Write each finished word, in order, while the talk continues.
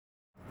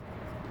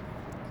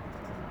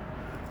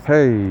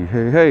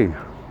Hey,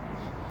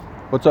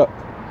 what's up,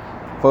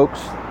 folks?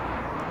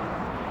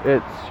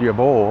 It's your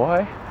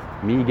boy,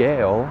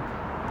 Miguel,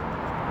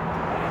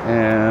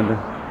 and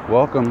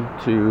welcome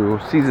to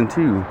Season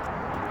 2,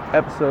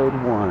 Episode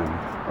 1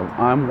 of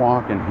I'm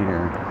Walking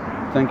Here.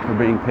 Thank you for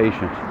being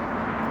patient.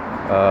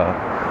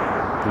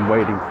 Been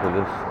waiting for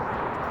this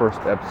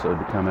first episode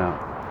to come out.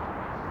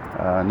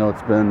 I know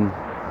it's been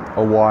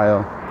a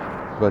while,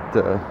 but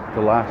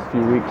the last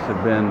few weeks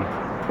have been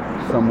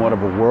somewhat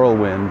of a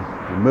whirlwind.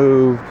 We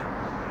moved,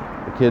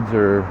 the kids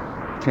are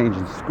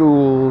changing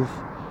schools,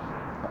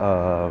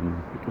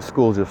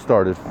 school just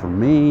started for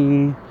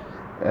me,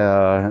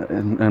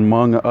 and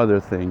among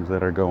other things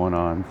that are going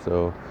on.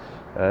 So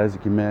as you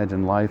can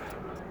imagine, life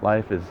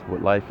is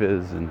what life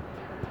is, and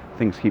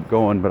things keep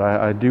going. But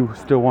I do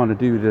still want to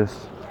do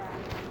this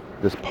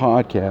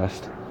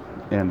podcast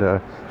and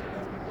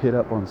hit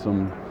up on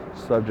some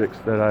subjects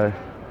that I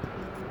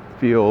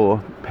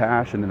feel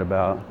passionate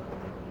about.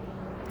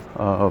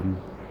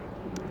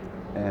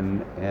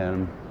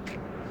 And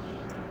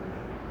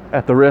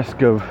at the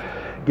risk of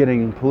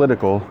getting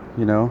political,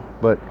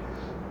 but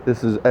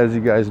this is, as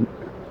you guys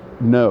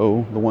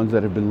know, the ones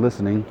that have been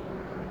listening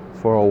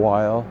for a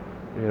while,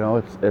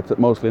 it's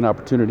mostly an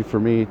opportunity for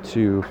me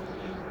to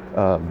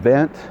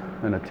vent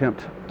and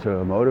attempt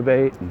to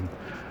motivate and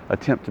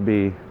attempt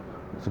to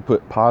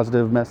put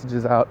positive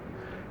messages out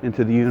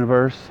into the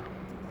universe.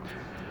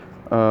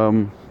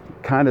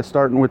 Kind of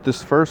starting with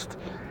this first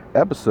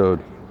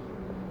episode,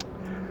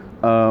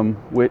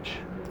 which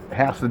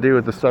has to do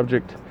with the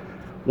subject,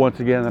 once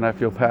again, that I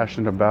feel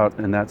passionate about,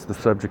 and that's the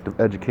subject of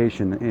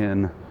education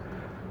in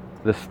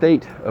the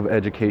state of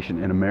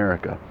education in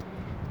America.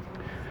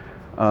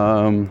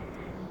 We're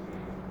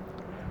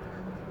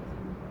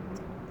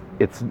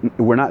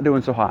not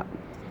doing so hot.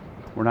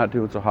 We're not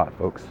doing so hot,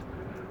 folks.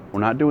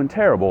 We're not doing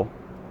terrible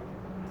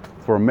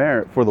for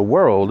the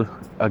world,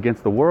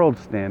 against the world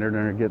standard,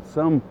 and against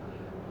some,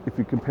 if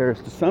you compare us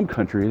to some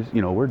countries,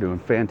 we're doing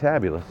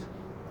fantabulous.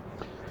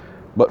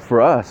 But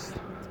for us,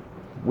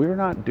 we're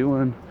not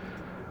doing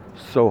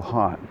so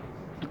hot.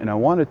 And I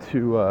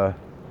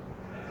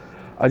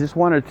just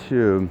wanted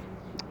to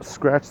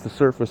scratch the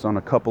surface on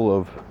a couple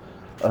of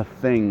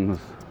things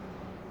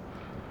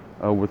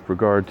with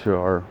regard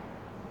to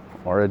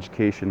our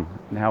education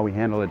and how we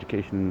handle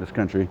education in this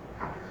country,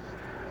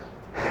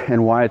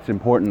 and why it's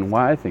important,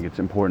 why I think it's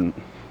important.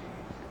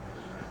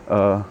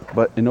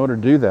 But in order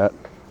to do that,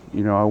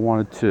 I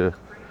wanted to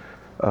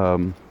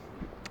kind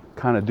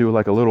of do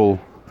like a little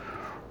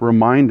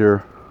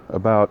reminder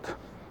about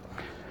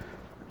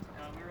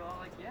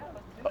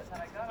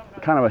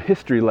kind of a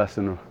history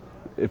lesson,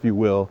 if you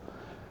will,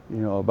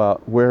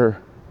 about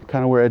where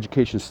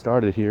education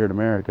started here in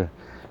America.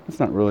 It's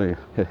not really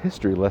a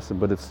history lesson,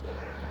 but it's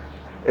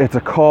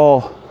a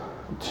call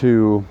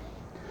to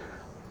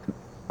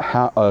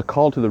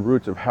the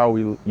roots of how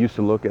we used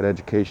to look at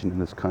education in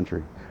this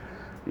country.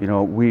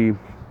 We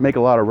make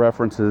a lot of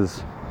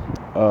references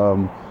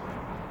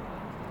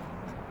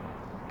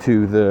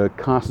to the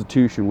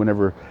Constitution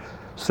whenever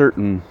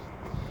certain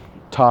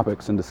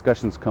topics and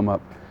discussions come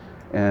up,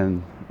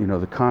 and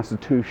the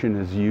Constitution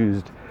is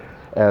used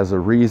as a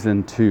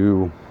reason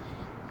to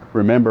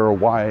remember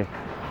why,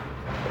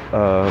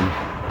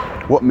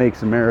 what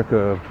makes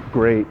America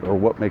great or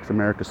what makes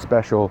America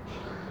special.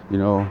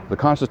 The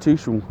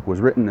Constitution was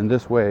written in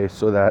this way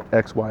so that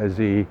X, Y,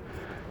 Z.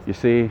 You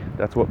see,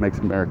 that's what makes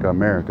America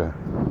America.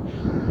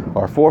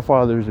 Our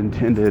forefathers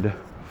intended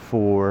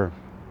for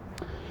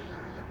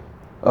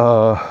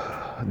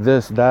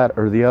this, that,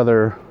 or the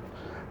other.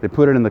 They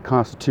put it in the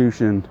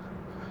Constitution.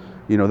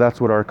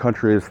 That's what our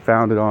country is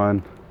founded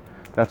on.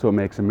 That's what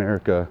makes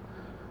America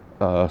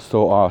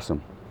so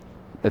awesome,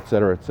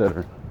 etc.,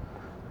 etc.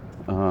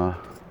 I'm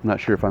not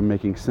sure if I'm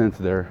making sense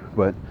there,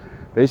 but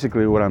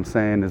basically what I'm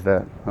saying is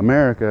that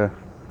America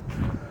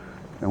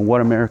and what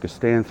America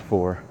stands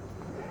for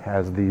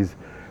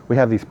we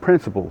have these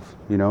principles,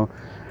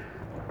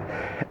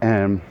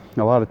 and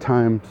a lot of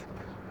times,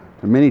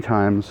 many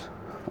times,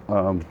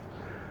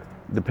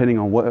 depending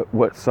on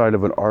what side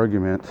of an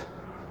argument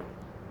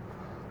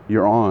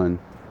you're on,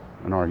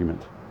 an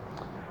argument.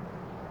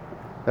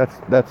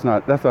 That's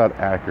not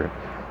accurate.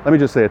 Let me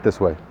just say it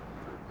this way.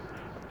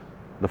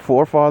 Our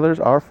forefathers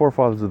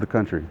of the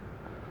country,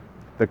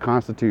 the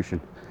Constitution,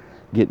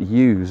 get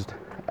used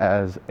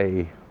as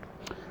a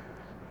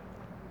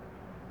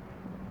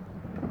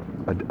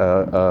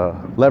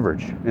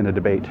leverage in a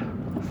debate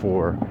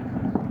for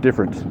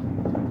different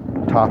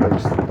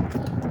topics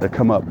that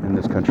come up in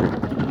this country.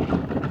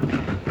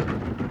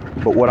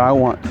 But what I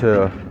want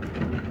to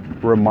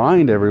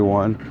remind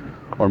everyone,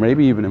 or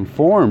maybe even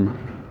inform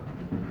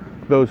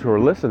those who are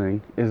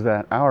listening, is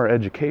that our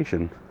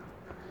education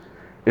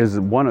is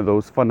one of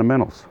those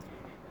fundamentals.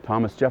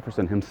 Thomas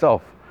Jefferson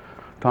himself,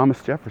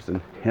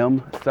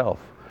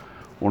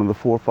 one of the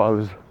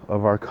forefathers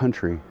of our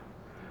country,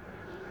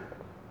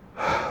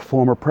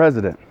 former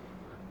president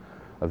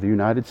of the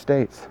United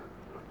States,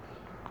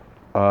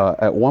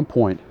 at one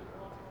point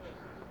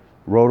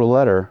wrote a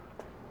letter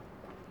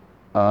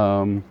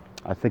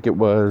I think it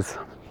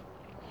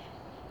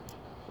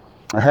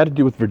had to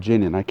do with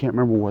Virginia, and I can't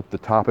remember what the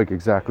topic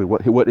exactly,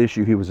 what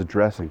issue he was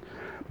addressing.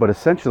 But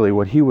essentially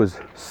what he was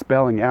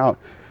spelling out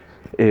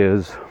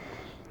is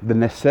the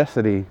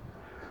necessity,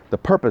 the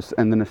purpose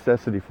and the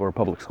necessity for a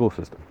public school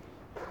system,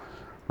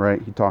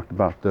 right? He talked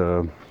about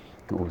the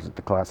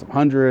class of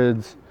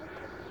hundreds,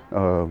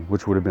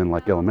 which would have been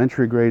like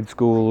elementary grade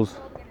schools,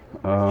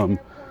 the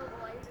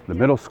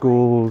middle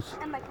schools,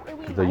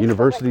 the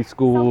university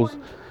schools,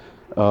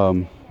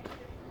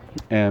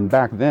 and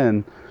back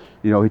then,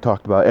 he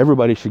talked about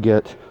everybody should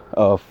get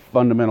a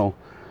fundamental,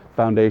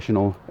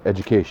 foundational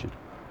education.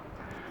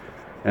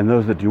 And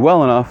those that do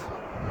well enough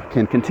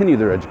can continue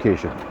their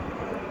education,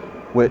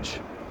 which,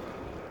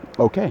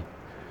 okay,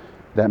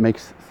 that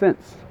makes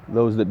sense.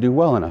 Those that do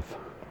well enough.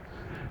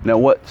 Now,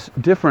 what's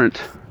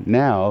different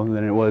now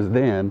than it was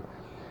then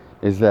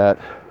is that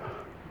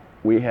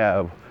we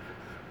have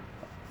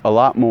a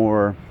lot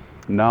more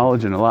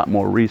knowledge and a lot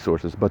more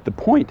resources. But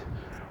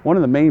one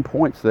of the main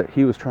points that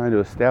he was trying to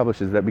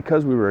establish is that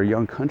because we were a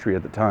young country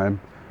at the time,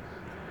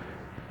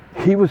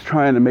 he was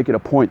trying to make it a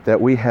point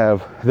that we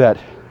had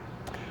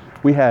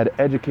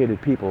educated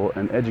people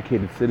and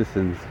educated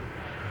citizens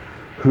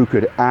who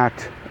could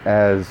act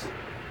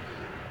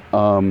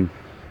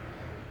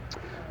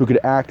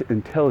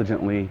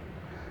intelligently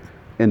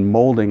in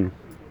molding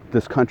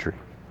this country,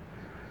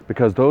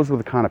 because those were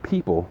the kind of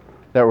people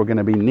that were going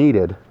to be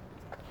needed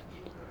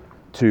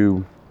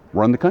to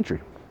run the country.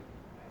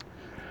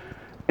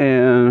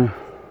 And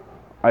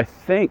I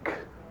think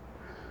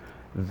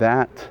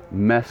that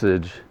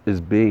message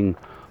is being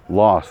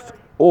lost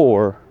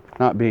or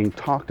not being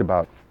talked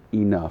about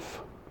enough.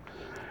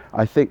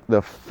 I think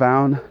the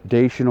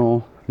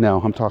foundational,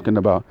 now I'm talking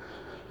about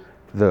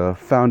the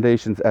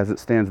foundations as it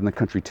stands in the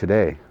country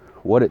today,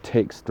 what it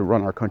takes to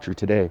run our country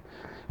today,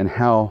 and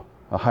how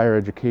a higher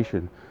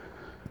education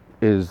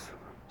is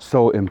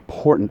so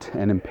important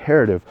and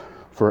imperative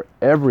for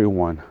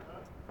everyone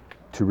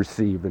to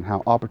receive, and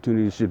how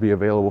opportunities should be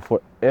available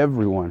for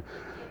everyone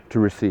to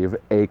receive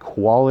a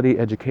quality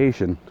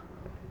education,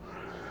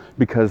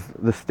 because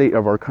the state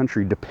of our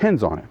country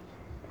depends on it.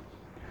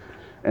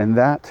 And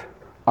that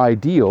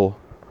ideal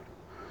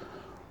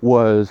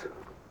was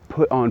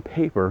put on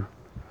paper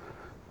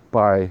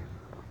by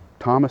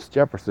Thomas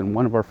Jefferson,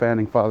 one of our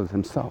founding fathers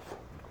himself.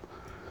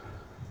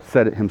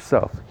 Said it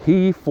himself.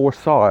 He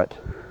foresaw it,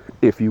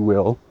 if you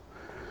will,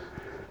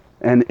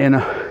 and in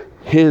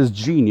his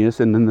genius,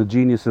 and in the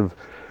genius of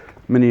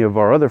many of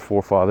our other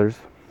forefathers,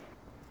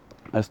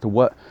 as to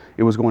what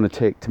it was going to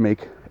take to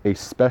make a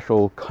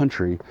special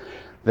country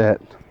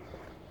that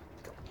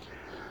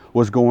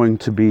was going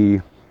to be,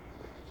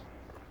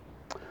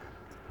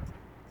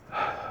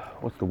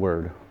 what's the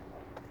word?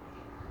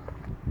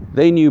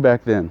 They knew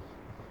back then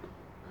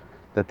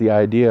that the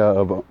idea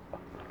of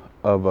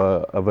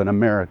an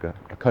America,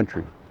 a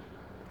country,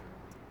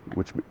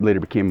 which later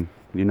became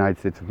the United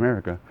States of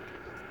America,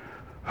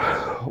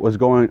 was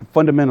going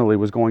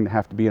to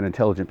have to be an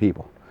intelligent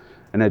people,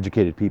 an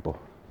educated people.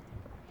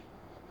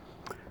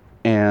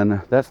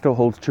 And that still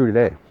holds true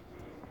today.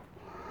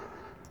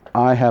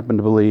 I happen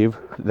to believe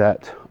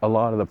that a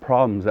lot of the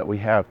problems that we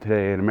have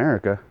today in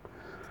America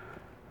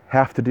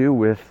have to do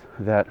with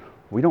that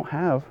we don't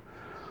have,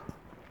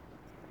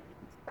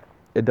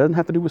 it doesn't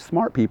have to do with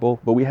smart people,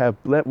 but we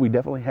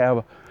definitely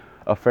have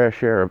a fair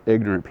share of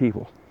ignorant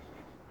people.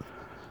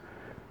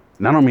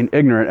 And I don't mean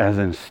ignorant as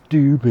in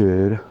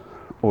stupid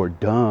or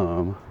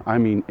dumb. I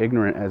mean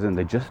ignorant as in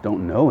they just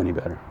don't know any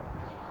better.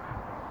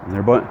 And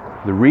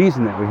the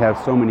reason that we have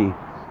so many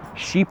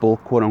sheeple,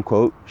 quote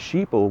unquote,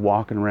 sheeple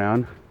walking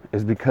around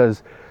is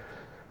because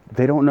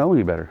they don't know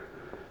any better.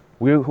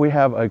 We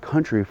have a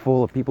country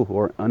full of people who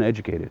are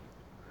uneducated.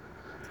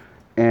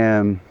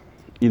 And,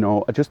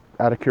 just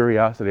out of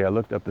curiosity, I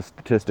looked up the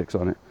statistics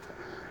on it.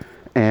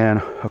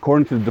 And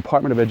according to the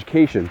Department of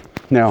Education,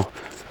 now,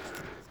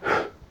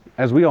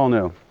 as we all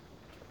know,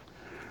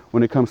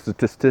 when it comes to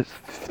statistics,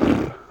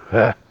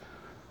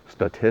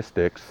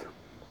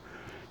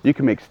 you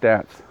can make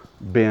stats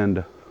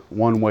bend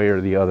one way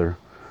or the other,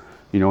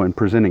 in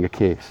presenting a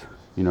case.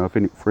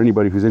 For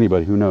anybody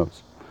who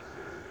knows.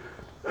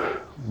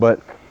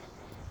 But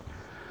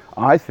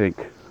I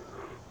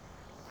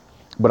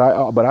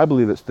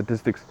believe that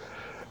statistics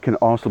can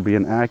also be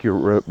an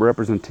accurate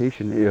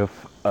representation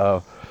if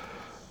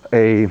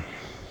a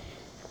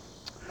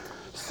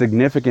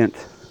significant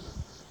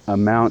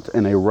amount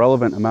and a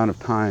relevant amount of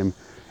time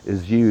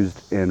is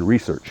used in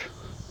research.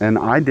 And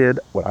I did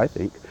what I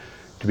think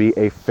to be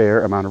a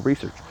fair amount of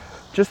research.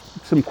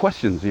 Just some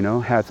questions,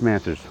 had some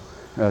answers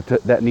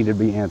that needed to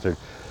be answered.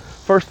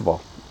 First of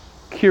all,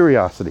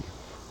 curiosity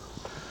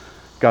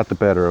got the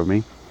better of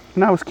me.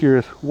 And I was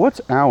curious,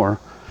 what's our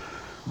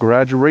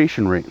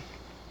graduation rate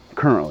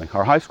currently?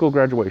 Our high school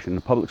graduation in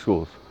the public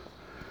schools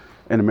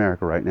in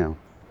America right now.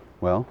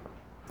 Well,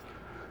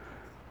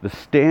 the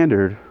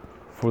standard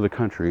for the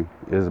country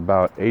is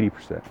about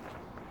 80%.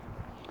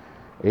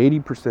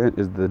 80%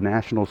 is the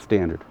national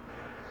standard.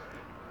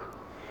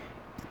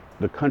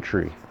 The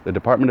country, the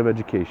Department of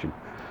Education,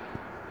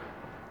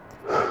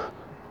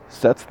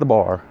 sets the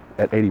bar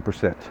at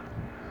 80%.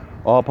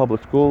 All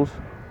public schools,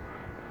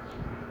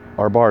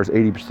 our bar is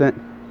 80%.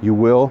 You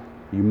will,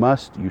 you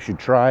must, you should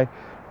try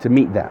to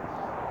meet that.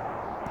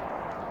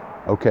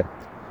 Okay.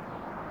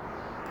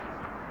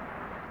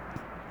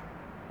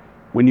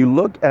 When you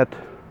look at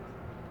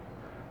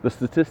the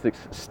statistics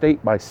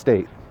state by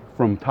state,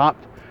 from top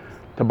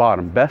to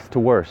bottom, best to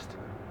worst,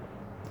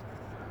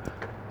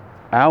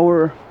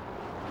 the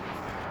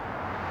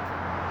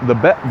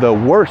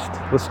worst,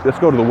 let's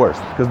go to the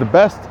worst, because the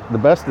best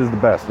is the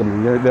best. I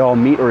mean, they all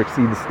meet or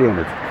exceed the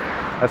standards.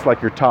 That's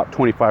like your top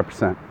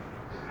 25%,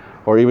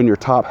 or even your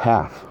top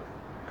half.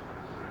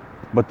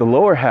 But the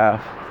lower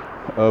half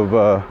of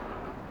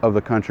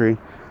the country,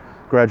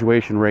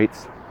 graduation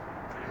rates,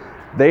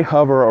 they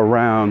hover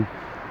around,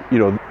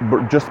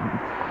 just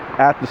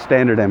at the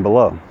standard and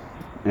below.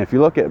 And if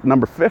you look at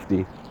number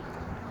 50,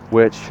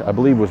 which I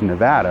believe was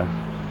Nevada,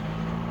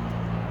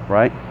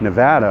 right?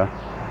 Nevada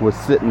was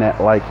sitting at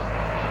like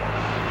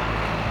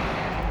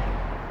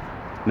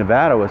a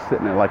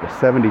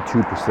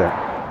 72%.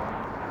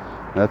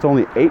 Now, that's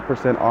only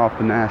 8% off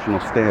the national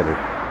standard.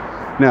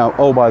 Now,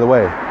 oh, by the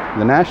way,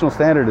 the national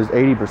standard is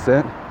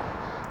 80%,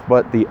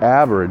 but the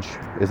average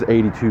is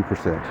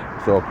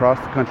 82%. So across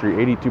the country,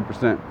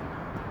 82%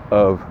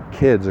 of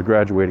kids are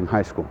graduating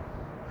high school.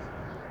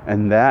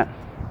 And that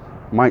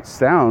might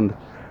sound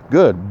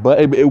good,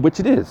 but which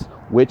it is.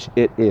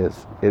 It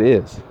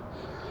is.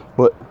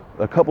 But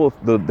the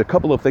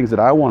couple of things that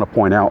I want to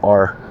point out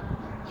are,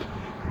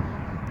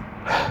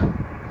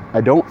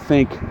 I don't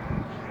think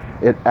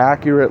it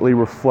accurately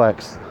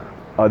reflects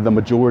the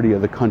majority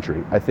of the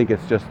country. I think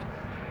it's just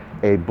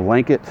a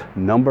blanket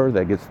number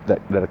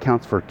that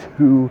accounts for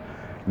too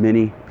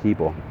many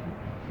people.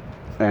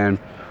 And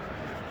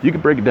you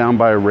could break it down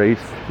by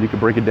race. You could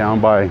break it down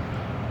by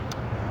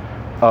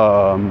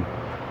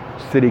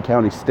city,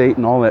 county, state,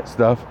 and all that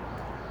stuff.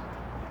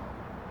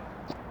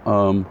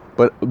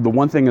 But the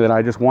one thing that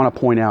I just want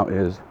to point out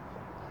is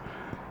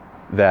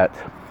that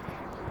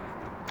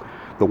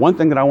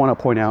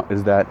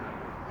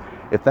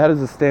if that is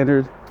the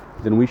standard,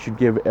 then we should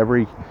give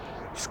every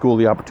school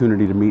the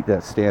opportunity to meet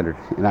that standard.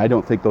 And I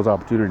don't think those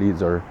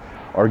opportunities are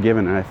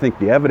given. And I think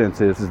the evidence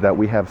is that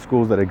we have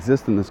schools that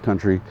exist in this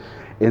country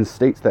in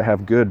states that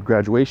have good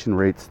graduation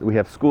rates. We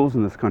have schools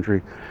in this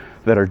country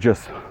that are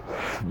just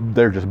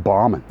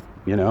bombing,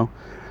 I'll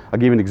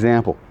give you an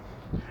example.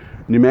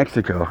 New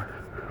Mexico,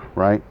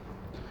 right?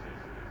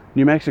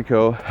 New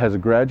Mexico has a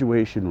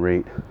graduation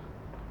rate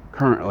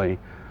currently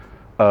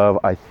of,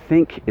 I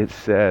think it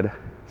said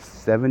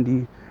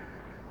 70,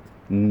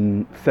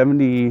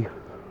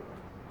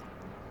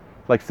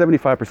 like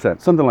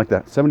 75%, something like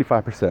that,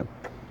 75%.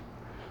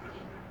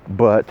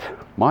 But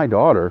my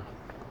daughter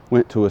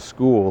went to a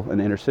school, an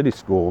inner city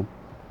school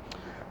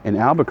in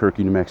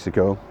Albuquerque, New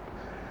Mexico.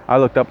 I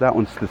looked up that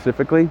one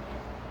specifically.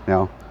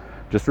 Now,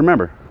 just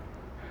remember,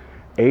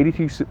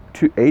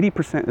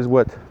 80% is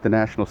what the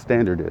national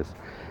standard is.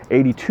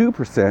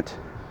 82%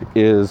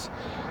 is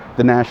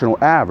the national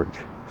average.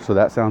 So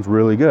that sounds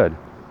really good.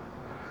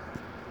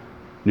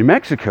 New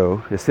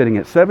Mexico is sitting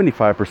at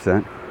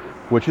 75%,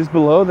 which is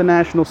below the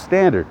national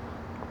standard.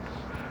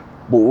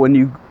 But when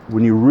you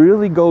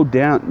really go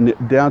down to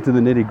the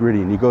nitty-gritty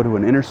and you go to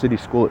an inner city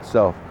school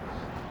itself,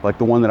 like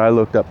the one that I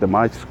looked up that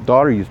my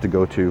daughter used to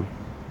go to,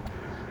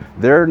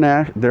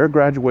 their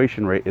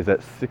graduation rate is at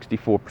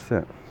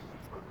 64%.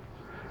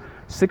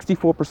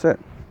 64%.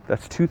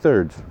 That's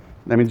 2/3.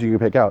 That means you can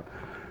pick out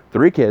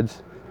 3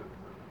 kids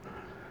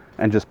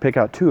and just pick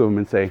out 2 of them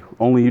and say,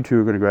 only you 2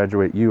 are going to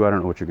graduate. I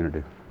don't know what you're going to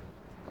do.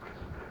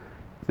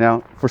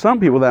 Now, for some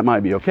people that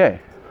might be okay.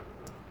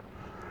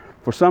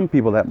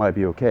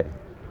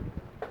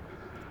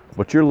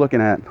 But you're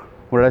looking at,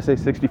 what did I say,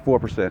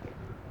 64%?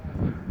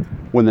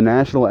 When the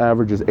national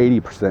average is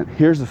 80%.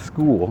 Here's a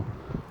school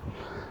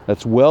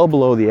that's well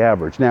below the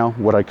average. Now,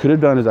 what I could have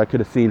done is I could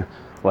have seen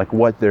like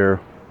what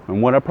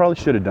I probably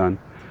should have done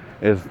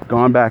is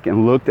gone back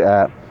and looked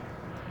at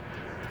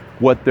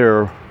what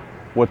their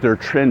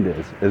trend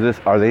is.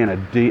 Are they in a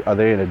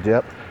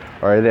dip?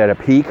 Or are they at a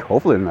peak?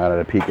 Hopefully they're not at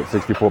a peak at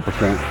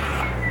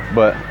 64%.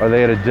 But are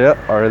they at a dip?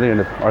 Or are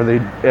they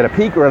at a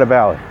peak or at a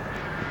valley?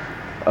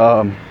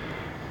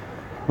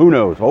 Who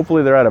knows?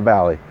 Hopefully they're at a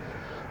valley.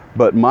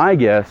 But my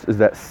guess is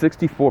that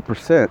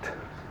 64%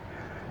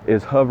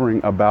 is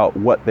hovering about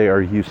what they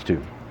are used to.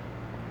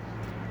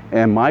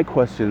 And my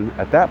question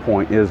at that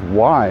point is,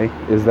 why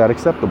is that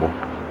acceptable?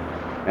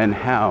 And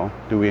how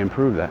do we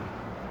improve that?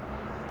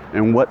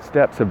 And what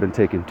steps have been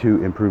taken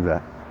to improve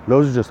that?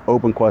 Those are just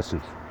open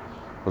questions.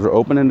 Those are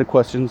open-ended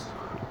questions.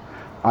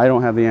 I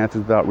don't have the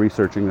answers without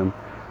researching them,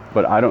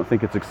 but I don't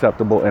think it's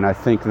acceptable. And I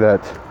think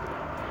that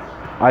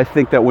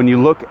when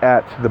you look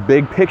at the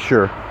big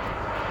picture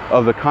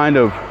of the kind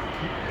of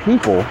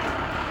people,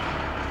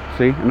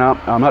 see, now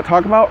I'm not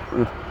talking about,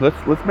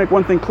 let's make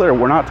one thing clear.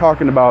 We're not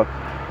talking about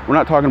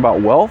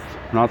wealth.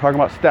 We're not talking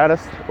about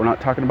status. We're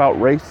not talking about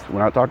race. We're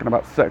not talking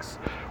about sex.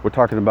 We're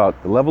talking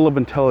about the level of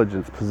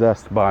intelligence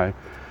possessed by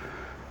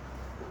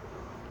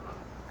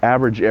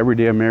average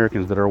everyday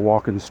Americans that are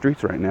walking the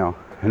streets right now.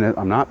 And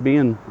I'm not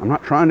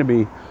trying to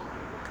be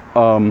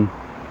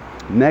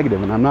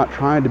negative, and I'm not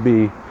trying to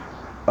be,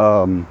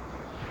 I'm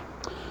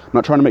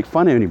not trying to make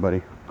fun of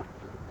anybody.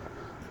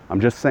 I'm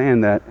just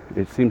saying that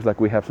it seems like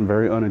we have some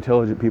very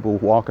unintelligent people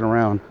walking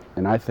around,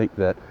 and I think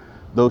that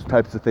those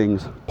types of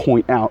things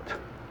point out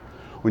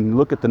when you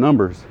look at the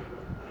numbers.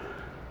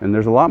 And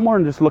there's a lot more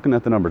than just looking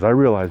at the numbers, I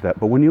realize that.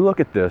 But when you look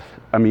at this,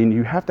 I mean,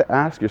 you have to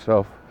ask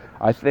yourself,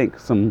 I think,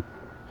 some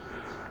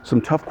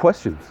tough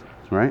questions,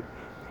 right?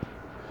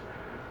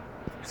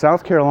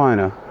 South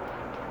Carolina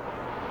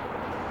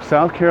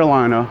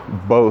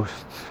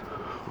boasts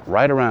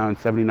right around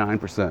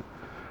 79%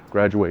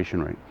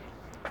 graduation rate.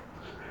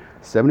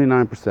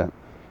 79%.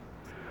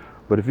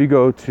 But if you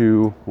go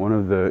to one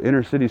of the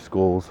inner city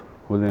schools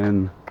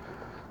within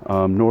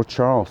North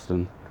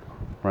Charleston,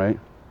 right,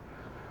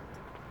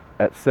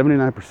 at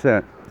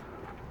 79%,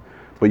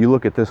 but you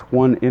look at this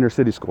one inner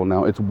city school,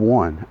 now it's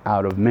one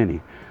out of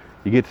many.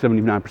 You get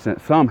 79%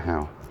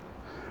 somehow.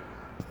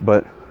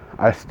 But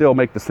I still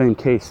make the same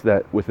case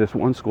that with this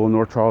one school in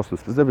North Charleston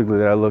specifically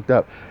that I looked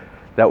up,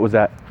 that was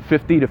at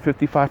 50 to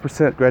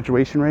 55%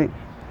 graduation rate.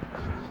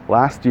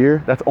 Last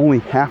year, that's only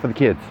half of the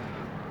kids.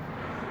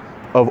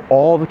 Of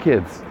all the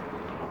kids,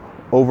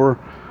 over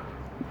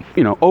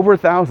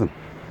 1,000.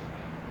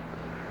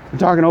 You're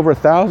talking over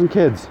 1,000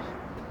 kids.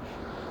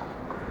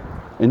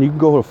 And you can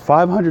go to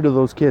 500 of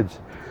those kids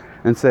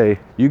and say,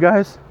 you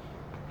guys,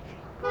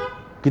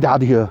 get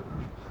out of here.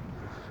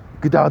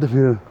 Get out of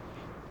here.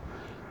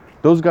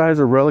 Those guys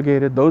are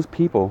relegated. Those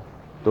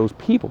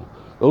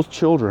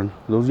children,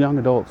 those young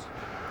adults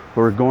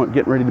who are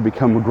getting ready to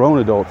become grown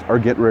adults are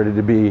getting ready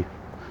to be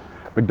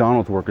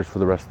McDonald's workers for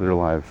the rest of their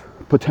lives,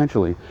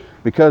 potentially,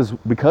 because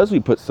we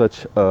put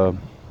such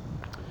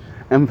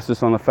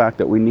emphasis on the fact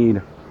that we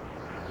need,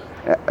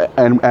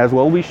 and as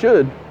well we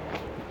should,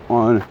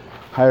 on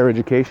higher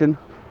education.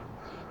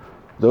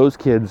 Those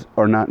kids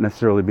are not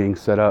necessarily being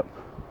set up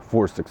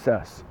for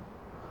success.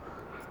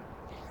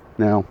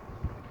 Now,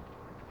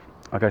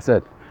 like I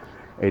said,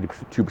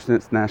 82%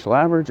 is national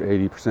average,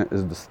 80%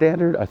 is the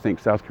standard. I think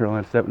South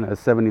Carolina has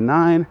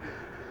 79.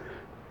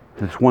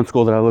 This one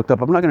school that I looked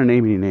up, I'm not going to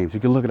name any names. You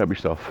can look it up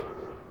yourself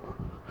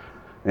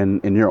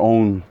in your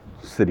own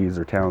cities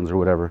or towns or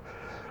whatever.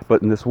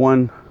 But in this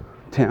one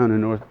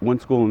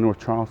school in North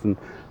Charleston,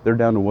 they're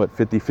down to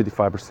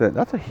 55%.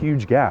 That's a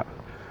huge gap.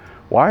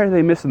 Why are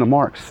they missing the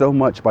mark so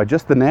much by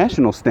just the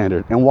national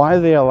standard? And why are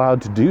they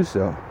allowed to do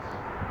so?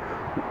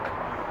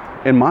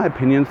 In my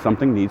opinion,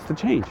 something needs to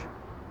change.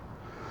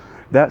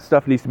 That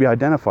stuff needs to be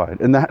identified,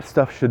 and that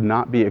stuff should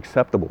not be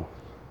acceptable.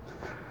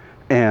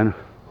 And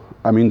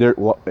I mean,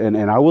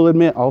 and I will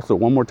admit also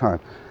one more time,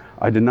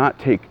 I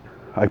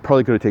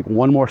probably could have taken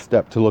one more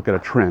step to look at a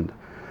trend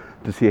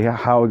to see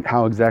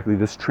how exactly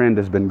this trend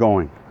has been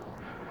going.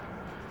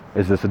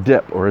 Is this a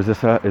dip, or is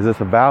this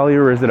a valley,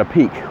 or is it a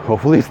peak?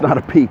 Hopefully it's not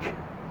a peak.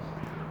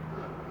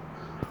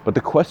 But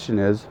the question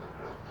is,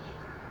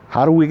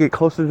 how do we get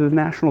closer to the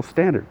national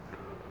standard?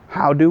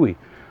 How do we?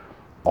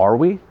 Are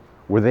we?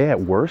 Were they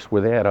at worst? Were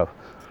they at a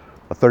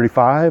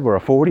 35 or a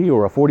 40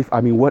 or a 40?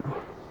 I mean,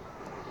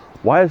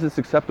 why is this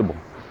acceptable?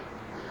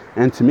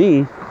 And to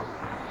me,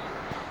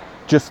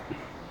 just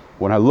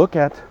when I look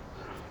at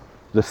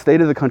the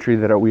state of the country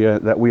that we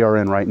are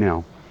in right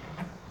now,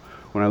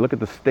 when I look at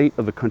the state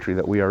of the country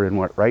that we are in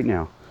right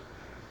now,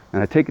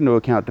 and I take into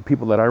account the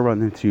people that I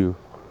run into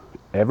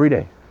every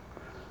day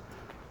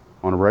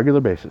on a regular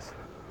basis,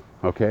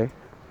 okay,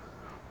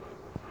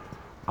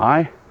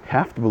 I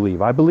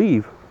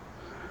believe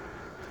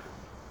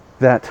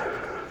that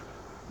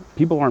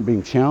people aren't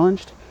being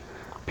challenged.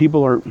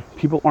 People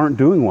aren't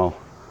doing well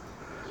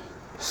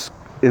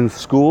in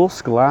school,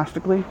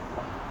 scholastically.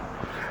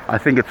 I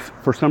think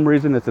for some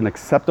reason it's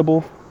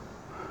acceptable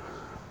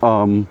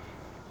for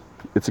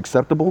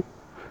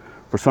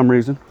some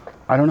reason.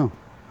 I don't know.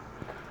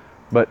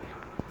 But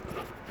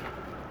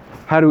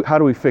how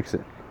do we fix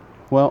it?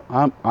 Well,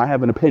 I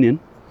have an opinion,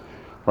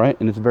 right?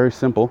 And it's very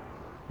simple.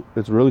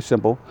 It's really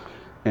simple.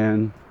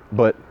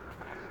 But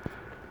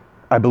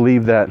I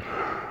believe that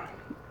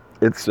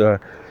it's a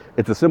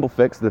simple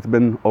fix that's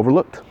been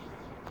overlooked.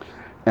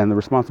 And the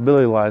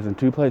responsibility lies in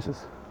two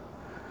places.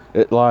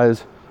 It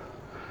lies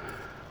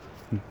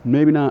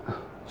maybe not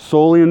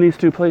solely in these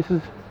two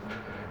places,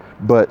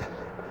 but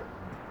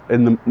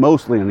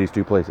mostly in these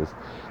two places.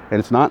 And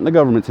it's not in the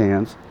government's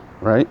hands,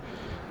 right?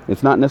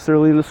 It's not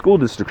necessarily in the school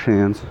district's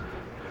hands.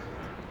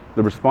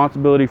 The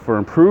responsibility for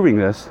improving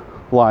this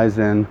lies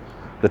in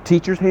the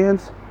teacher's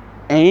hands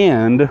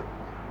and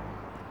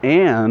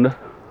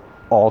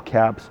all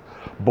caps,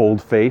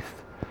 bold-faced,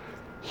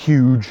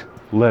 huge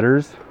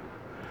letters,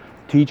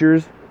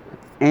 teachers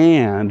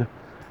and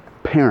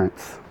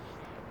parents.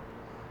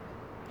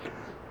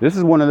 This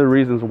is one of the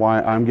reasons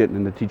why I'm getting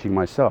into teaching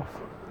myself.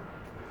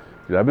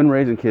 Because I've been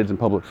raising kids in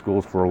public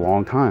schools for a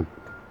long time.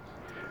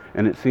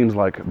 And it seems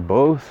like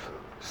both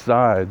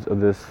sides of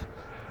this,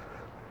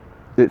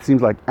 it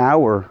seems like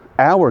our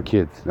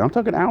kids, now I'm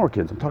talking our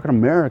kids, I'm talking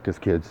America's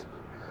kids,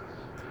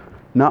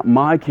 Not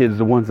my kids,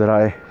 the ones that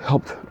I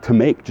helped to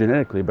make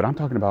genetically, but I'm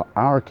talking about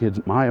our kids,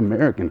 my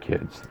American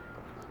kids,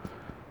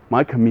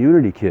 my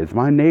community kids,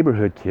 my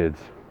neighborhood kids.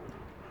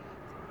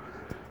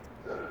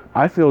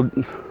 I feel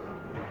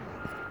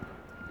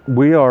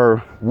we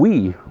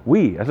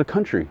as a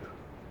country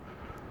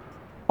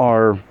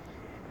we're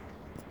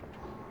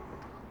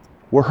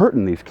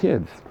hurting these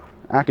kids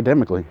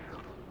academically.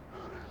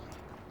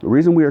 The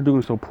reason we are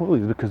doing so poorly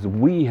is because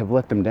we have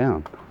let them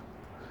down.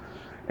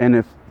 And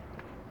if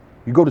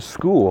you go to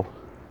school,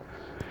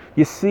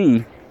 you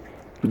see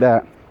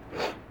that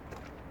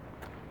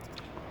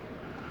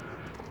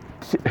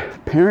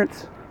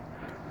parents,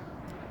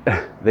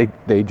 they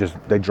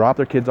drop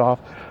their kids off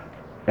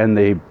and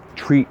they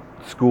treat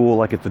school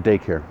like it's a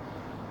daycare.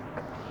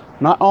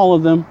 Not all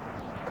of them,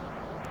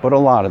 but a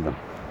lot of them.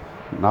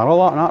 Not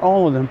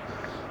all of them,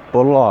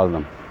 but a lot of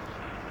them.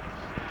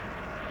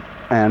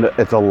 And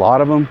it's a lot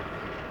of them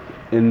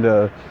in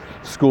the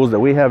schools that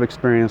we have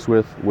experience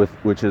with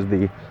which is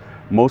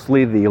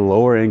mostly the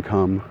lower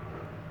income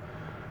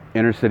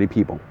inner city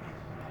people.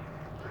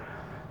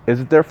 Is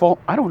it their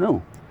fault? I don't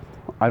know.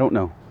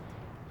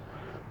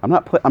 I'm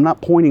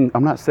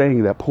not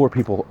saying that poor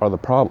people are the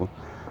problem.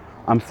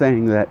 I'm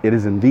saying that it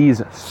is in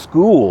these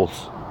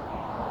schools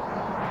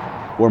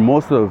where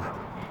most of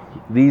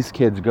these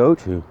kids go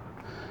to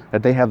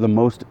that they have the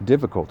most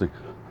difficulty.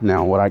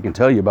 Now, what I can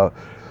tell you about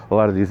a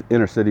lot of these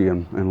inner city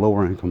and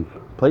lower income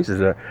places,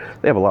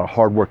 they have a lot of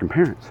hardworking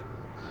parents.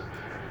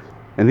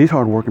 And these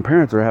hardworking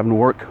parents are having to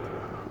work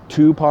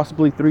 2,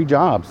 possibly 3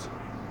 jobs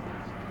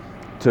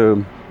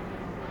to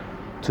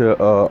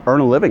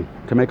earn a living,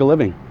 to make a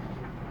living.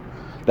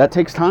 That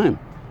takes time.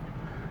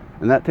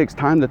 And that takes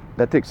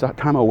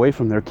time away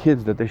from their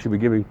kids that they should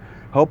be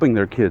helping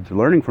their kids,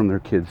 learning from their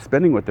kids,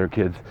 spending with their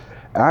kids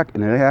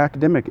in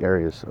academic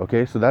areas.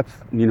 Okay, so that's,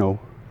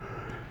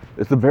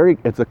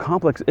 it's a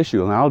complex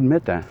issue, and I'll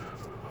admit that.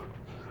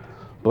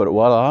 But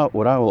what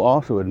I will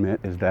also admit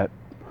is that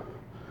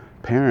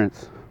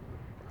parents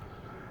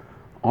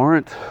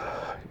aren't.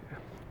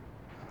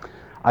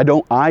 I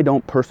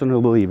don't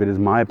personally believe, it is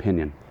my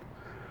opinion,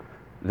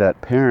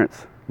 that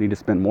parents need to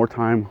spend more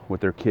time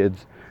with their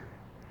kids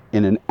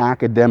in an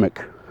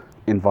academic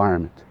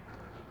environment.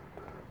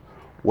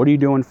 What are you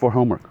doing for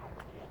homework?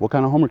 What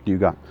kind of homework do you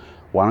got?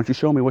 Why don't you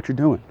show me what you're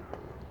doing?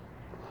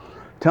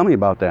 Tell me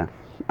about that.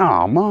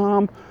 Oh,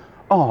 Mom.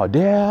 Oh,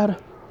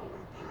 Dad.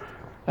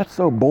 That's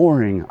so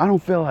boring. I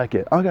don't feel like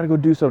it. I gotta go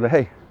do something.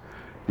 Hey,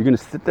 you're gonna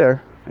sit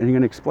there and you're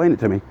gonna explain it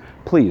to me.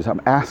 Please,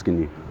 I'm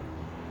asking you.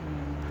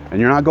 And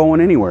you're not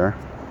going anywhere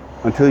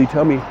until you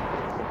tell me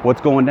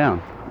what's going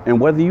down. And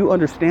whether you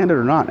understand it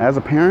or not, as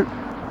a parent,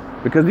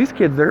 because these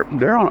kids,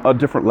 they're on a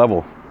different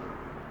level.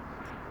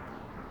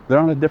 They're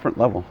on a different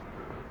level.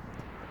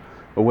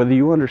 But whether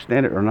you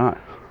understand it or not,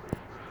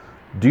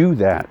 do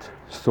that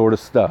sort of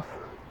stuff.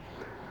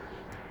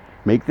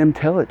 Make them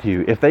tell it to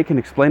you. If they can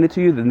explain it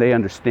to you, then they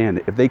understand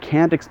it. If they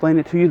can't explain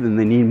it to you, then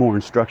they need more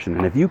instruction.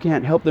 And if you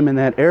can't help them in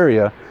that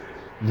area,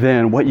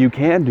 then what you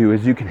can do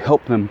is you can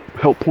help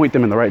point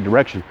them in the right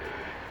direction.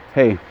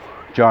 Hey,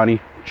 Johnny,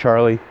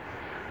 Charlie,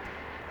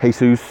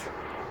 Jesus,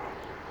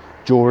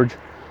 George,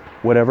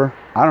 whatever.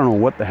 I don't know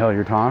what the hell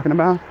you're talking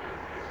about,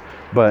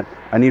 but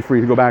I need for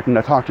you to go back and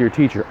talk to your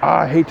teacher.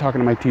 I hate talking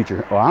to my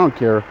teacher. Well, I don't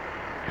care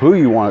who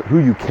you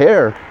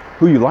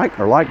like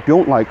or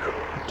don't like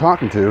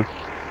talking to.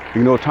 You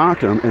can go talk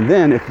to them, and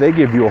then if they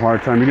give you a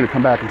hard time, you're going to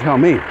come back and tell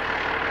me,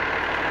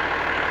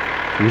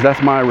 because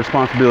that's my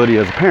responsibility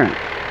as a parent.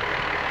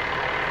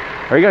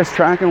 Are you guys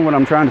tracking what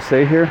I'm trying to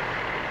say here?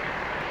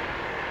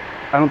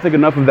 I don't think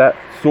enough of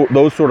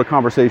those sort of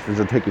conversations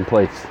are taking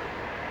place.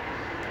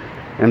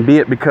 And be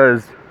it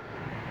because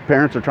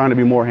parents are trying to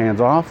be more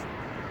hands-off,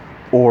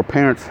 or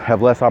parents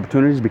have less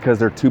opportunities because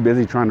they're too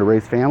busy trying to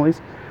raise families,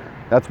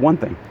 that's one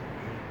thing.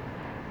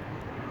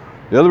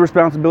 The other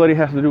responsibility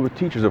has to do with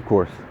teachers, of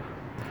course.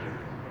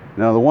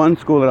 Now, the one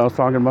school that I was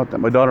talking about that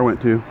my daughter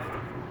went to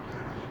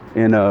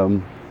in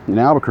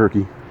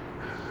Albuquerque,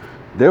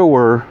 there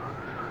were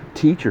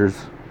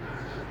teachers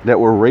that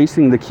were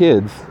racing the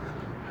kids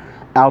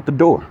out the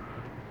door.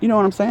 You know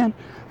what I'm saying?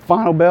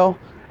 Final bell,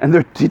 and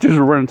their teachers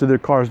were running to their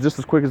cars just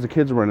as quick as the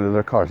kids were running to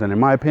their cars. And in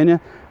my opinion,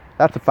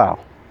 that's a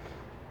foul.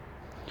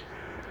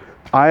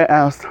 My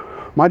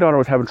daughter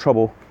was having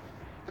trouble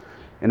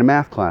in a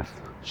math class.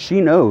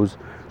 She knows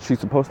she's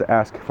supposed to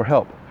ask for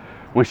help.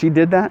 When she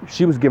did that,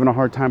 she was given a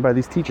hard time by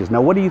these teachers.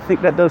 Now, what do you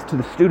think that does to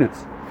the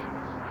students?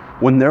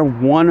 When their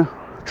one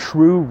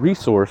true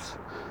resource,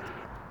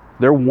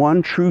 their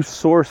one true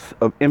source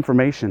of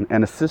information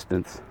and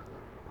assistance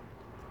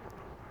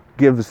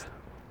gives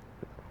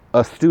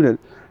a student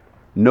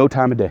no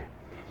time of day.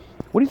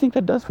 What do you think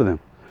that does for them?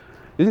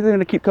 You think they're going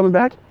to keep coming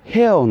back?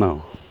 Hell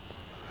no.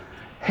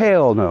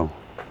 Hell no.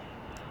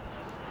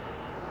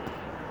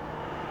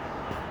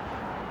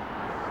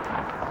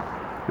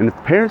 And if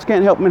the parents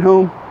can't help them at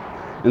home,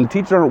 and the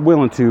teachers aren't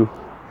willing to,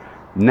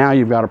 now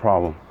you've got a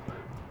problem.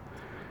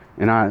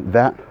 And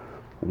that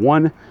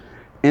one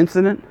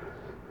incident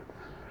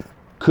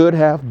could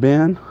have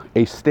been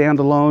a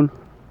standalone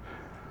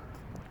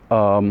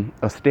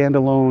a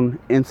standalone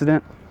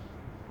incident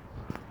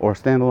or a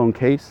standalone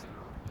case?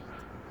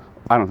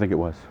 I don't think it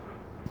was.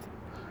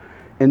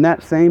 In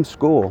that same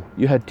school,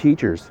 you had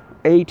teachers,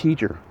 a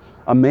teacher,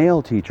 a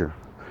male teacher,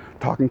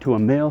 talking to a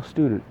male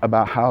student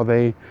about how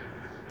they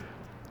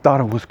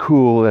thought it was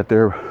cool that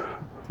their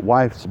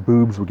wife's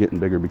boobs were getting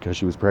bigger because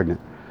she was pregnant.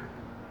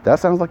 That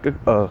sounds like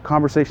a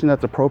conversation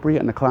that's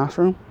appropriate in a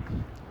classroom?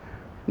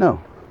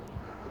 No,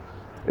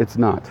 it's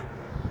not.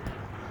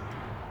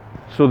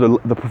 So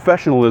the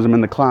professionalism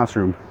in the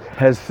classroom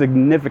has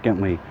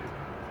significantly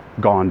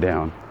gone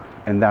down,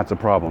 and that's a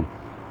problem.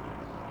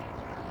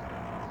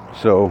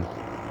 So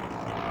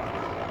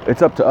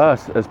it's up to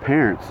us as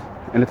parents,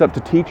 and it's up to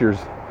teachers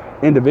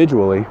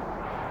individually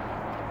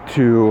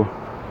to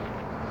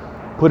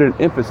put an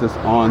emphasis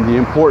on the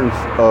importance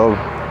of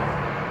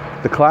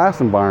the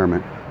class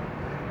environment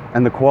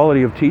and the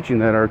quality of teaching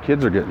that our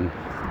kids are getting.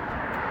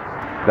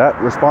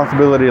 That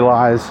responsibility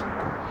lies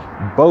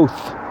both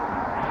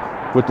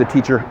with the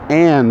teacher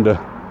and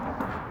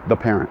the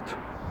parent.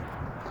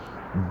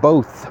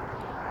 Both,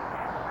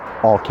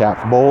 all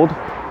caps bold,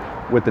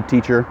 with the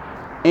teacher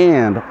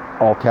and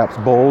all caps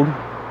bold,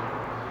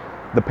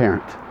 the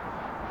parent.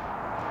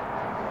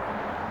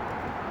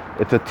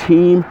 It's a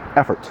team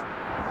effort.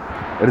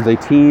 It is a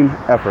team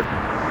effort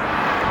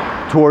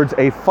towards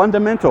a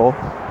fundamental,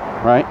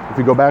 right? If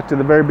you go back to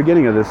the very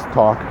beginning of this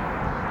talk,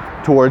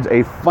 towards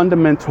a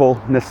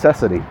fundamental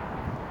necessity.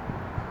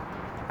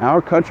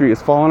 Our country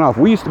is falling off.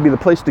 We used to be the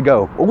place to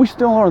go. Well, we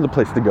still are the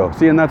place to go.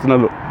 See, and that's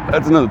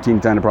another teeny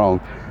tiny problem.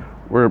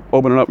 We're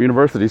opening up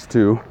universities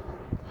to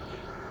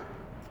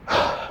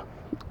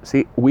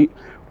see,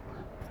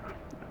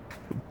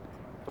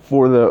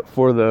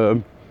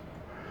 for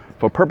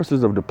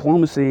purposes of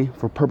diplomacy,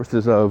 for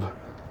purposes of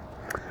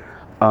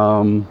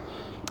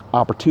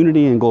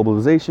opportunity and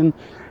globalization,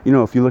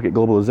 if you look at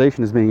globalization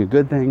as being a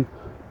good thing,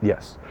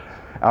 yes,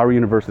 our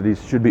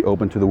universities should be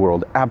open to the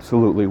world.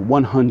 Absolutely,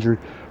 100%.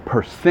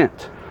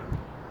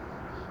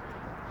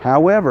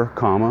 However,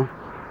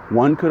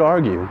 one could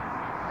argue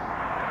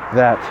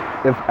that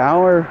if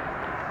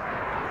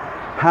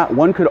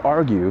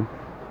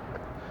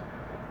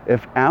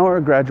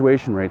our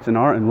graduation rates and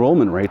our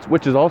enrollment rates,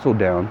 which is also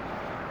down,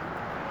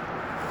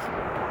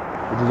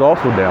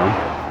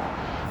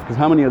 because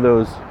how many of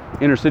those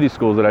inner city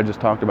schools that I just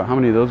talked about, how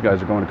many of those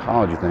guys are going to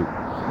college, you think?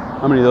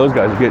 How many of those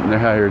guys are getting their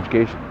higher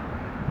education?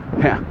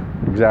 Yeah,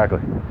 exactly.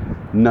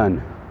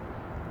 None.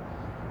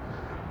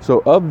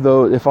 So of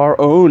those, if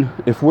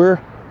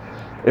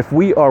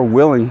we are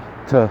willing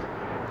to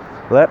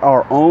let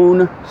our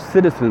own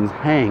citizens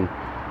hang,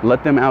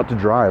 let them out to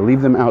dry,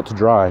 leave them out to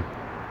dry.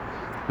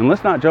 And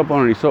let's not jump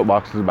on any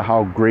soapboxes about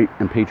how great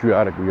and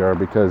patriotic we are,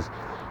 because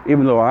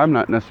even though I'm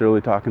not necessarily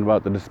talking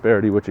about the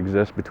disparity which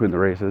exists between the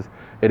races,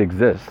 it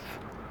exists.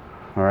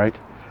 All right?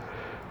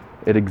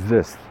 It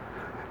exists.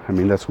 I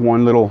mean, that's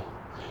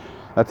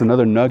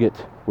another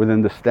nugget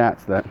within the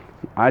stats that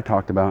I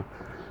talked about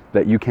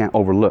that you can't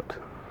overlook.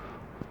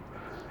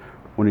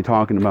 When you're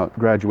talking about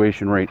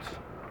graduation rates,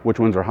 which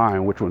ones are high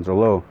and which ones are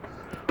low.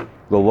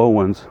 The low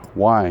ones,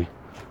 why?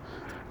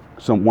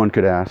 Someone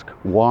could ask,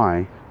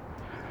 why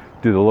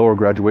do the lower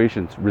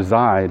graduations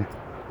reside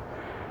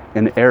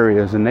in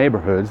areas and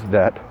neighborhoods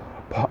that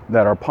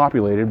are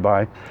populated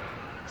by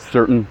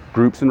certain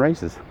groups and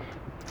races?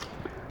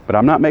 But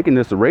I'm not making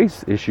this a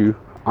race issue.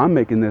 I'm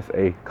making this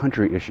a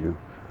country issue.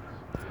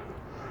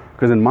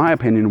 Because in my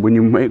opinion, when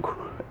you make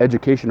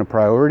education a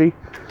priority,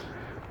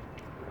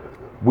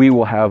 we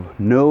will have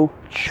no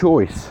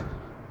choice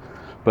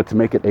but to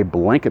make it a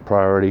blanket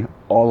priority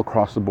all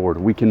across the board.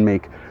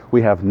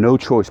 We have no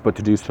choice but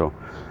to do so.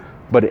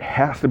 But it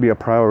has to be a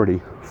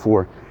priority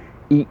for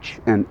each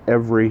and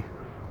every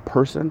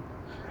person,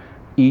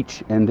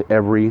 each and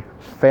every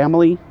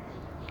family,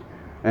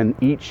 and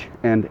each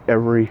and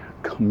every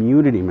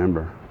community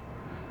member.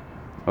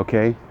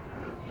 Okay?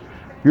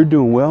 You're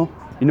doing well.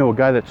 You know a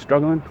guy that's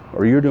struggling,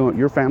 or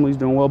your family's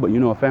doing well, but you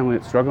know a family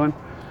that's struggling.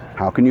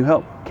 How can you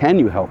help? Can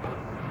you help?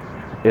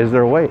 Is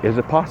there a way? Is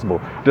it possible?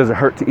 Does it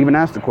hurt to even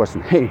ask the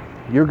question? Hey,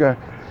 your guy,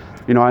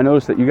 I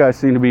noticed that you guys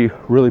seem to be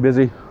really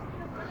busy.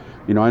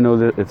 I know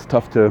that it's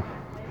tough to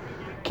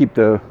keep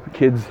the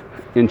kids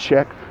in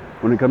check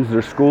when it comes to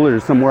their school. Is there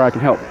somewhere I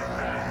can help?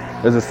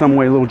 Is there some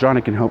way little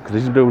Johnny can help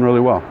because he's doing really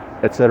well,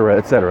 etc.,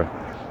 etc.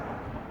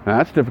 Now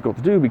that's difficult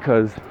to do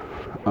because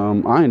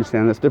I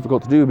understand that's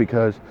difficult to do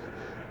because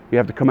you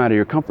have to come out of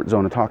your comfort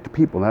zone and talk to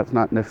people. That's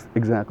not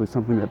exactly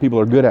something that people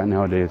are good at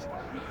nowadays.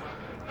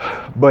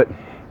 But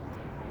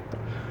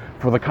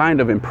for the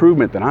kind of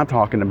improvement that I'm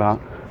talking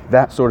about,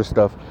 that sort of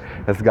stuff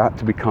has got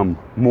to become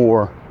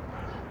more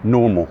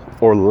normal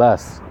or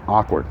less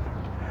awkward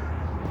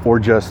or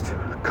just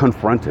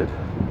confronted.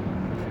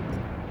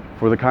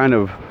 For the kind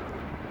of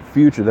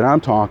future that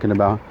I'm talking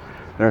about,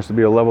 there has to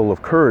be a level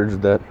of courage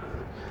that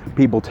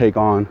people take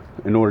on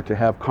in order to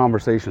have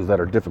conversations that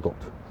are difficult.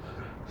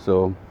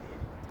 So,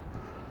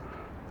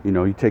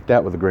 you take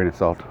that with a grain of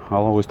salt.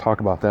 I'll always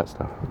talk about that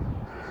stuff.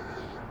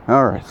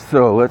 All right,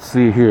 so let's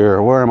see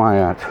here. Where am I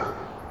at?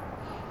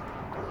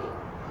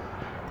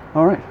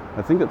 All right,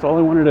 I think that's all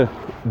I wanted to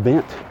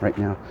vent right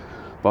now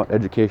about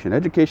education.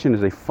 Education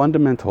is a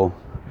fundamental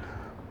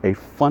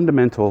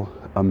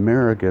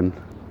American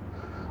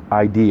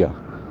idea.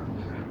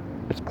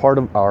 It's part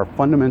of our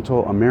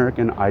fundamental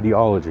American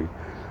ideology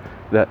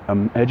that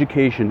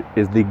education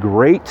is the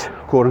great,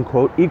 quote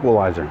unquote,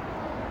 equalizer.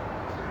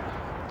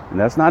 And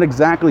that's not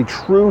exactly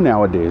true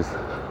nowadays.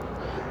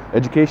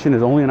 Education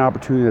is only an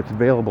opportunity that's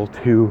available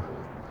to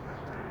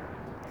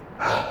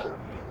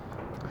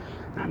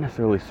not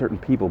necessarily certain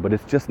people, but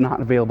it's just not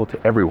available to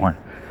everyone.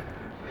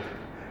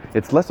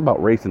 It's less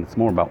about race and it's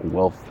more about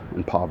wealth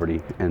and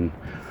poverty and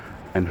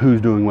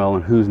who's doing well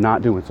and who's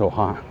not doing so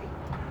hot.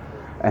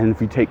 And if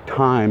you take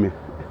time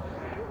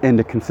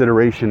into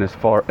consideration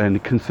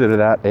and consider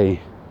that you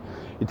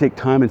take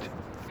time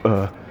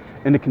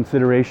into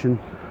consideration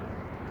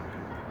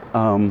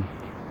and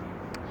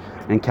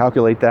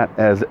calculate that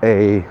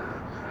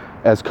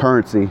as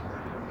currency,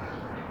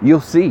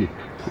 you'll see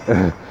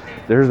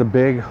there's a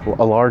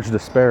large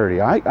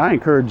disparity. I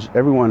encourage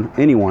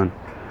anyone,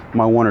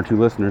 my 1 or 2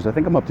 listeners, I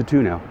think I'm up to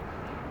 2 now,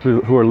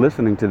 who are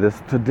listening to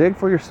this, to dig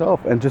for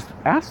yourself and just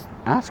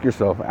ask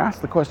yourself,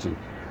 ask the question,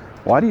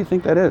 why do you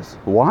think that is?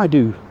 Why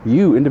do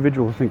you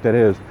individually think that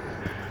is?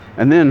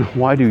 And then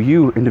why do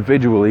you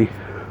individually,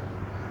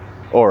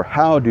 or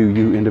how do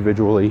you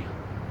individually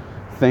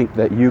think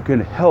that you can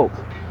help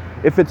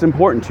if it's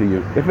important to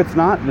you? If it's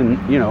not, then,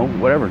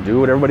 whatever, do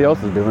what everybody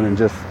else is doing and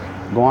just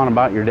go on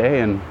about your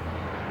day and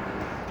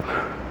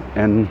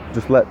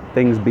just let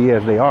things be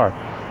as they are.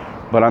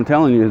 But I'm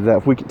telling you that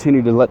if we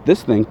continue to let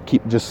this thing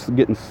keep just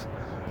getting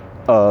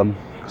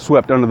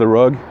swept under the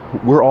rug,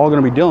 we're all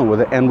going to be dealing with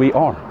it, and we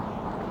are.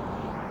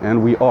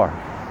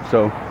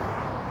 So,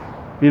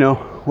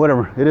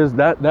 whatever it is,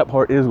 that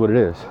part is what it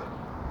is.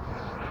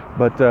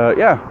 But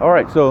yeah, all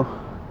right. So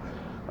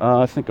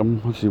I think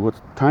let's see,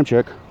 what's time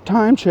check? Where's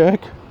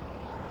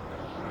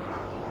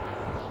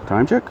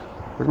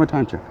my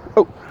time check?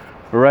 Oh,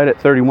 we're right at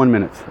 31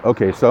 minutes.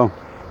 Okay, so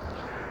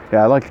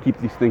yeah, I like to keep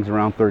these things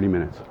around 30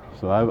 minutes.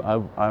 So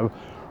I've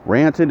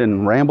ranted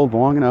and rambled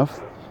long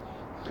enough.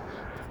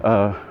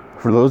 For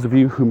those of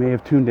you who may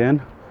have tuned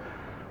in,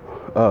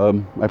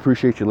 I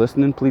appreciate you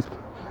listening. Please,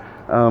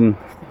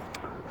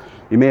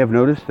 you may have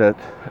noticed that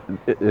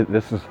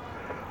this is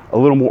a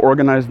little more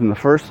organized than the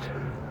first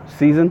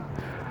season.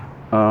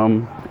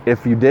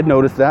 If you did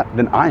notice that,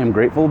 then I am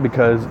grateful,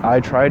 because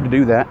I tried to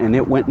do that and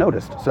it went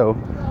noticed. So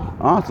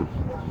awesome.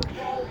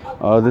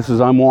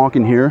 I'm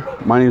walking here.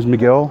 My name is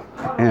Miguel,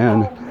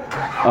 and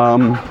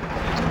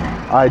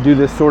I do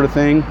this sort of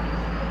thing.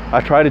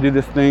 I try to do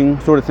this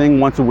sort of thing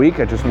once a week.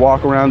 I just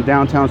walk around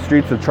downtown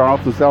streets of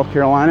Charleston, South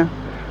Carolina.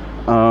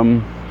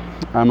 I'm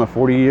a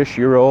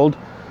 40-ish-year-old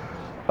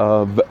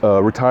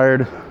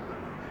retired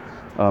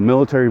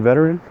military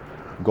veteran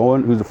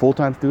who's a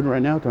full-time student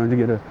right now, trying to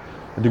get a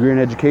degree in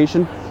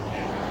education.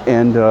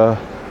 And I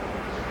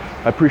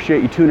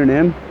appreciate you tuning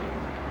in.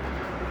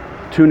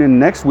 Tune in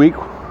next week.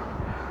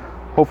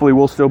 Hopefully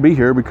we'll still be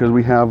here, because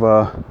we have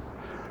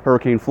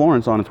Hurricane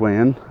Florence on its way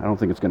in. I don't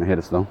think it's going to hit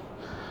us though.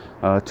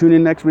 Tune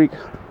in next week.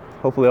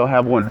 Hopefully I'll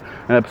have an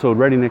episode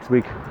ready next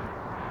week.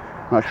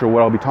 Not sure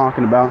what I'll be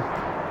talking about.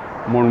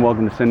 More than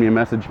welcome to send me a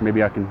message.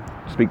 Maybe I can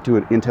speak to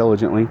it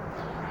intelligently.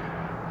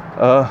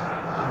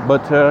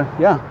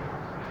 Yeah,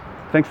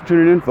 thanks for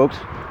tuning in, folks.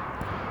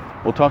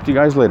 We'll talk to you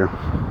guys later.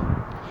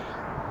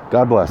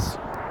 God bless.